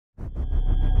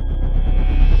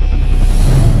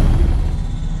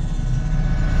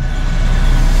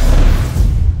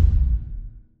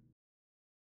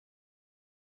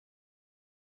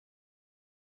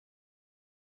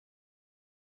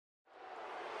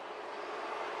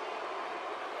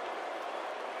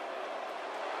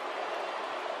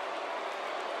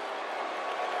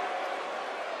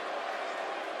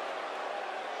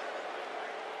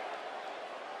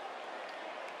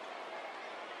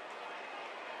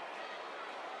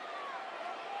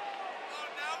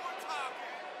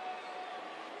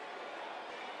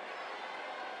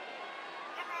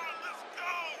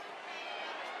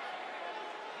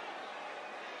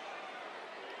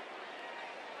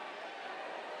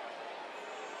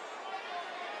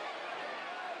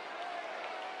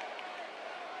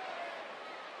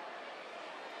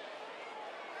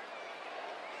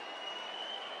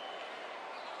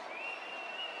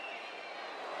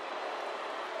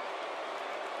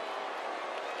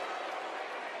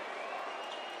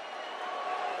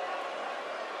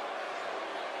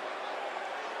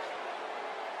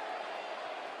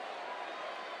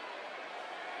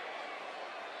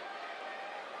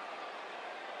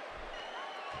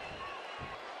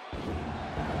Guys,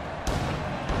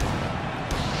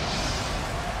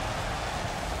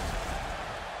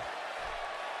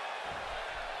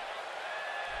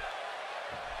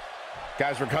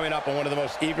 we're coming up on one of the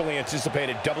most eagerly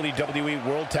anticipated WWE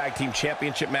World Tag Team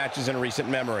Championship matches in recent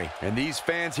memory. And these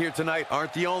fans here tonight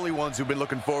aren't the only ones who've been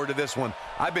looking forward to this one.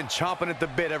 I've been chomping at the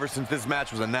bit ever since this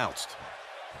match was announced.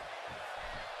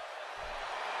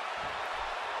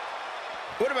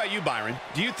 What about you, Byron?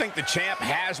 Do you think the champ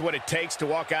has what it takes to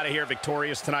walk out of here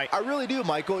victorious tonight? I really do,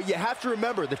 Michael. You have to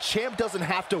remember, the champ doesn't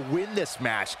have to win this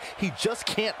match. He just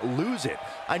can't lose it.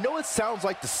 I know it sounds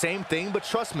like the same thing, but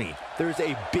trust me, there's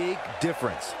a big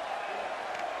difference.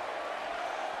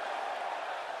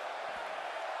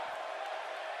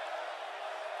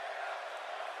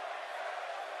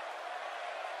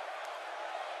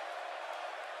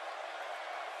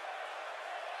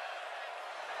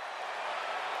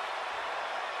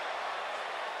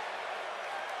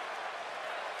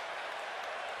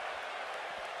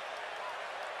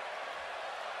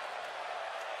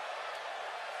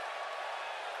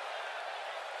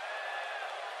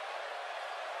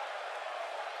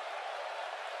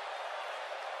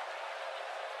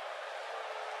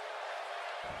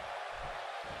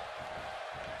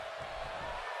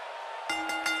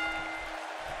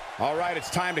 All right, it's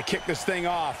time to kick this thing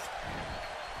off.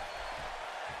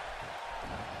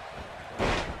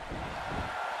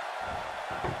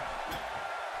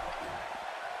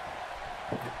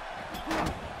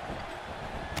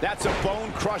 That's a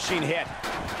bone-crushing hit.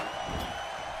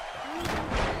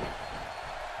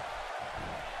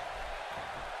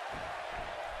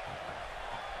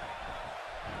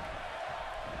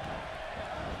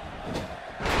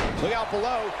 Look out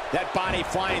below. That body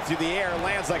flying through the air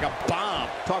lands like a bomb.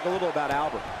 Talk a little about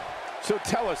Albert. So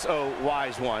tell us, oh,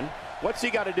 wise one, what's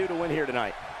he got to do to win here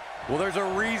tonight? Well, there's a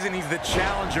reason he's the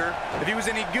challenger. If he was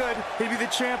any good, he'd be the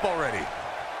champ already.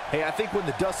 Hey, I think when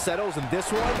the dust settles in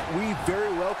this one, we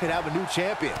very well could have a new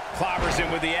champion. Clobbers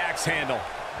him with the axe handle.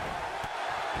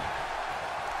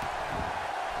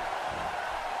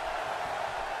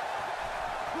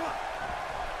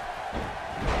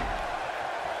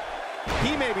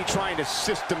 He may be trying to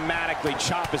systematically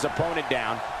chop his opponent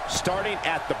down, starting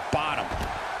at the bottom.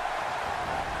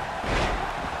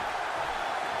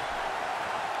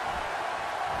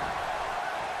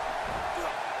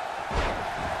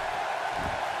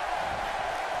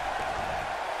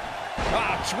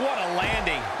 Ah, what a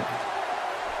landing.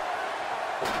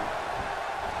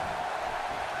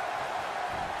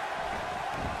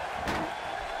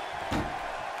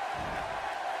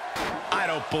 I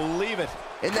don't believe it.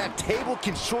 And that table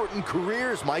can shorten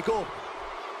careers, Michael.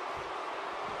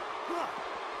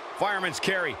 Fireman's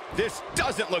carry. This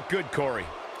doesn't look good, Corey.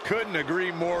 Couldn't agree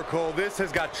more, Cole. This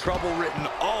has got trouble written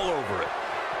all over it.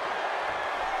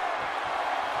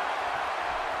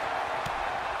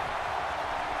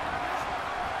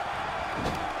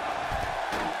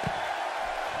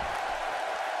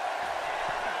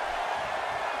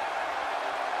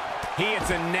 He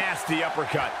hits a nasty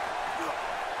uppercut.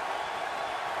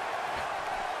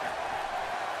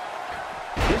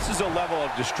 This is a level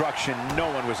of destruction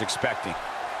no one was expecting.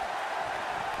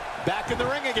 Back in the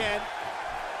ring again.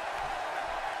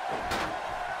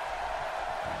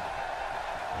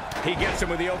 He gets him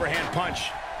with the overhand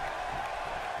punch.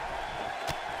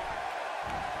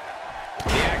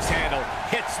 The axe handle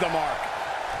hits the mark.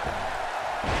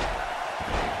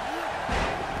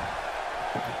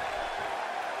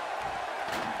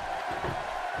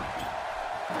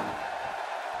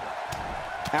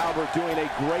 Albert doing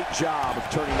a great job of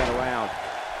turning that around.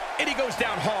 And he goes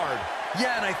down hard.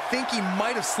 Yeah, and I think he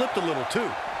might have slipped a little,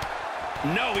 too.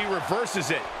 No, he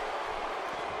reverses it.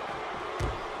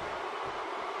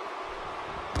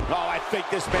 Oh, I think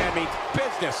this man means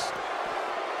business.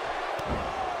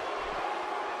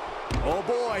 Oh,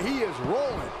 boy, he is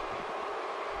rolling.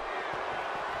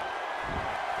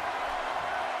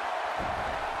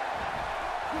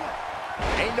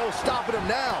 Ain't no stopping him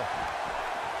now.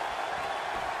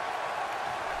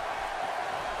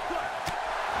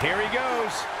 Here he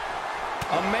goes.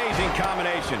 Amazing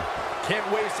combination.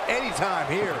 Can't waste any time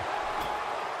here.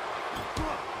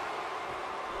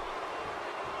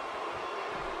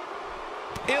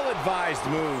 Ill-advised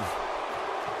move.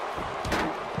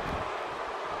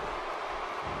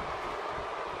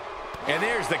 And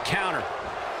there's the counter.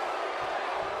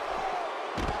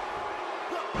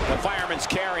 The fireman's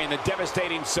carry and the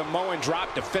devastating Samoan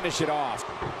drop to finish it off.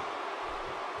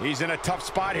 He's in a tough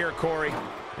spot here, Corey.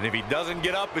 And if he doesn't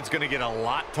get up, it's going to get a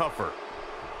lot tougher.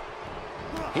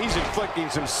 He's inflicting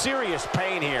some serious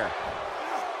pain here.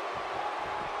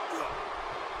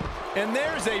 And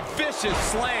there's a vicious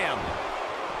slam.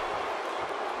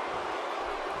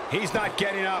 He's not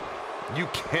getting up. You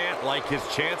can't like his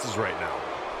chances right now.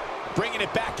 Bringing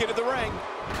it back into the ring.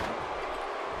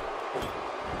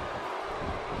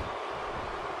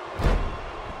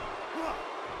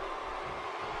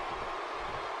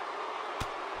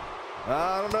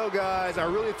 I don't know, guys. I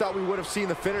really thought we would have seen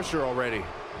the finisher already.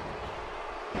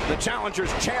 The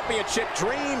challenger's championship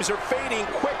dreams are fading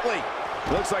quickly.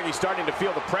 Looks like he's starting to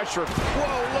feel the pressure.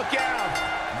 Whoa, look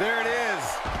out. There it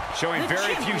is. Showing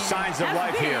very few signs of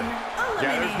life here.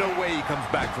 Yeah, there's no way he comes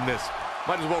back from this.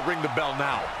 Might as well ring the bell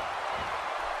now.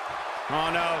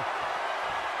 Oh, no.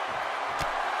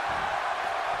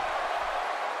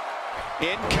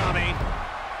 Incoming.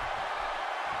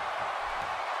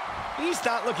 He's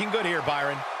not looking good here,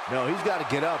 Byron. No, he's got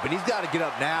to get up, and he's got to get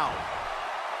up now.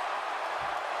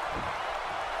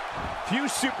 Few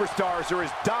superstars are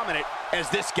as dominant as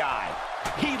this guy.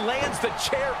 He lands the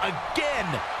chair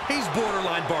again. He's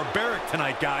borderline barbaric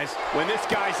tonight, guys. When this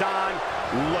guy's on,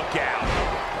 look out.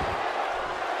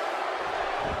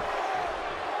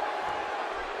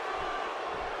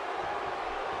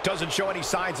 Doesn't show any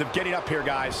signs of getting up here,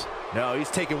 guys. No,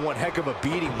 he's taking one heck of a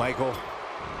beating, Michael.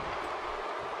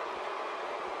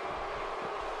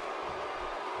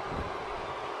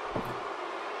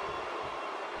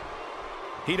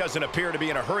 He doesn't appear to be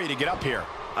in a hurry to get up here.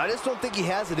 I just don't think he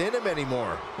has it in him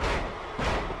anymore.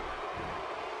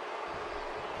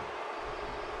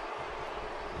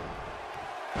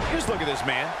 Just look at this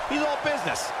man. He's all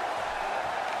business.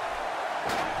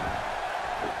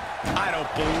 I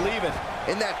don't believe it.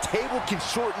 And that table can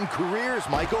shorten careers,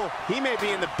 Michael. He may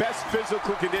be in the best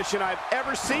physical condition I've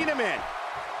ever seen him in.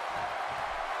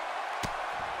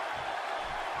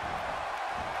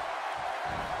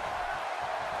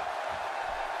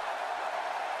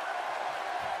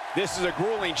 This is a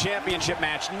grueling championship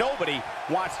match. Nobody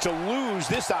wants to lose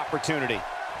this opportunity.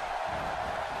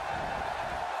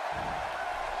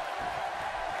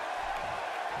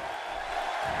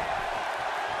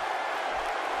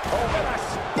 Oh, what a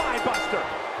spine buster.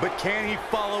 But can he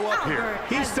follow up here?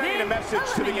 He's sending a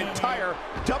message to the entire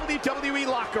WWE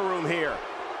locker room here.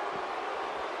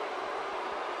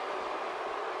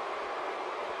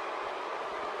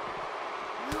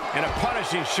 And a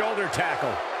punishing shoulder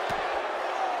tackle.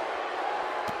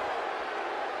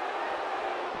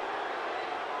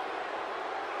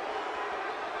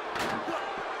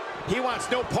 He wants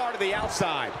no part of the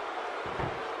outside.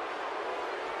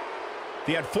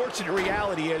 The unfortunate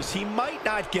reality is he might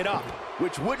not get up.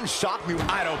 Which wouldn't shock me.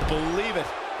 I don't believe it.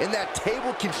 And that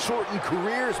table can shorten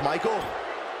careers, Michael.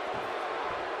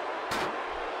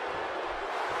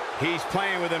 He's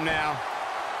playing with him now.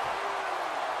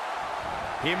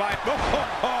 He might...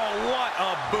 Oh, what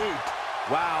a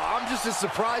boot. Wow, I'm just as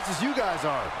surprised as you guys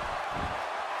are.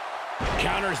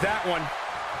 Counters that one.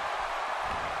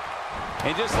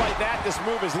 And just like that, this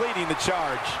move is leading the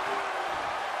charge.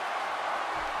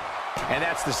 And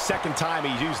that's the second time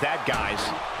he's used that, guys.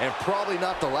 And probably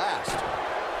not the last.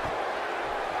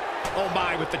 Oh,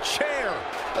 my, with the chair.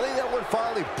 I think that one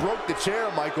finally broke the chair,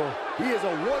 Michael. He is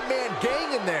a one-man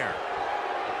gang in there.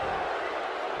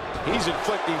 He's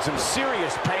inflicting some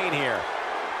serious pain here.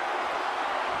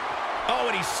 Oh,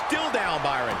 and he's still down,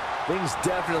 Byron. Things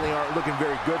definitely aren't looking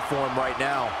very good for him right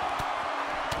now.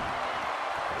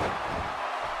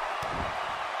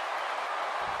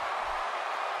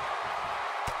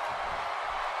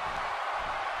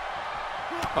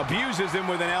 Abuses him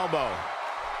with an elbow.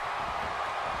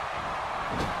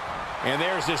 And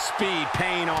there's his speed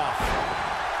paying off.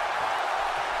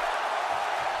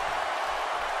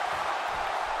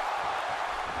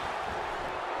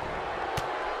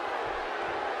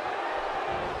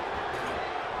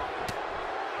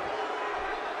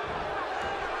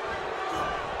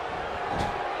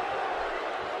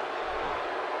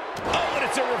 Oh, and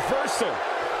it's a reversal.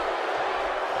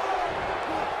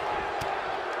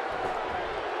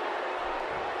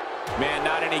 Man,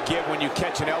 not any give when you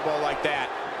catch an elbow like that.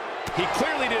 He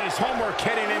clearly did his homework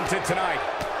heading into tonight.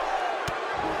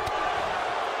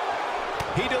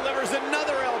 He delivers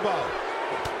another elbow.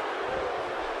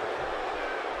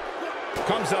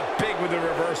 Comes up big with the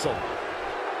reversal.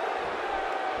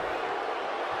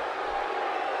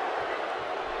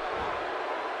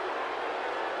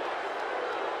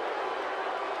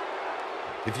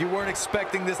 If you weren't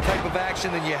expecting this type of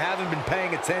action, then you haven't been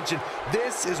paying attention.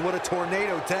 This is what a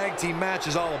tornado tag team match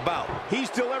is all about. He's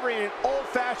delivering an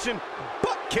old-fashioned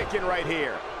butt kicking right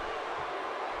here.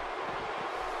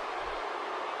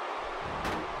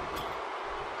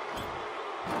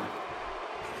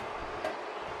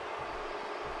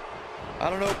 I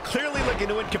don't know, clearly looking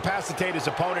to incapacitate his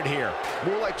opponent here.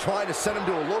 More like trying to send him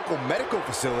to a local medical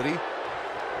facility.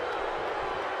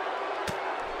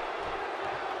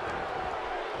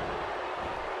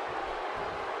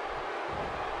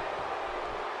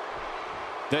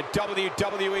 The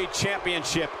WWE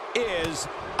Championship is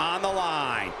on the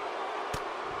line.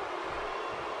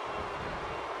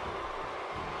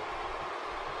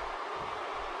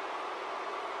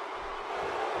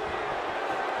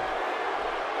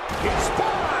 He's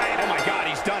fine! Oh my God,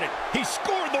 he's done it. He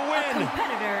scored the win! A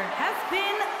competitor has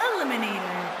been eliminated.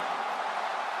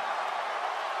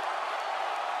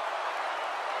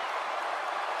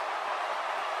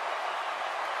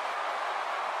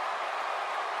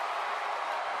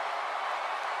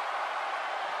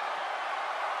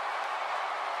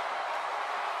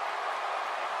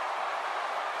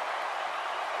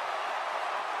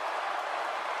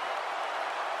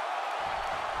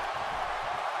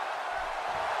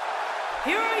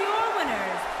 Here are your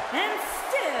winners, and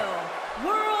still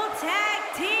World Tag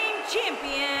Team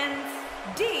Champions,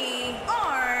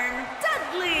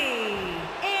 Dudley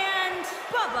and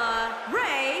Bubba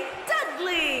Ray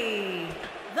Dudley,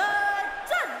 the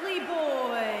Dudley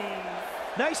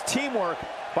Boyz. Nice teamwork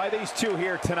by these two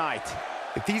here tonight.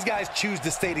 If these guys choose to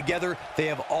stay together, they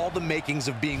have all the makings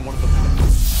of being one of the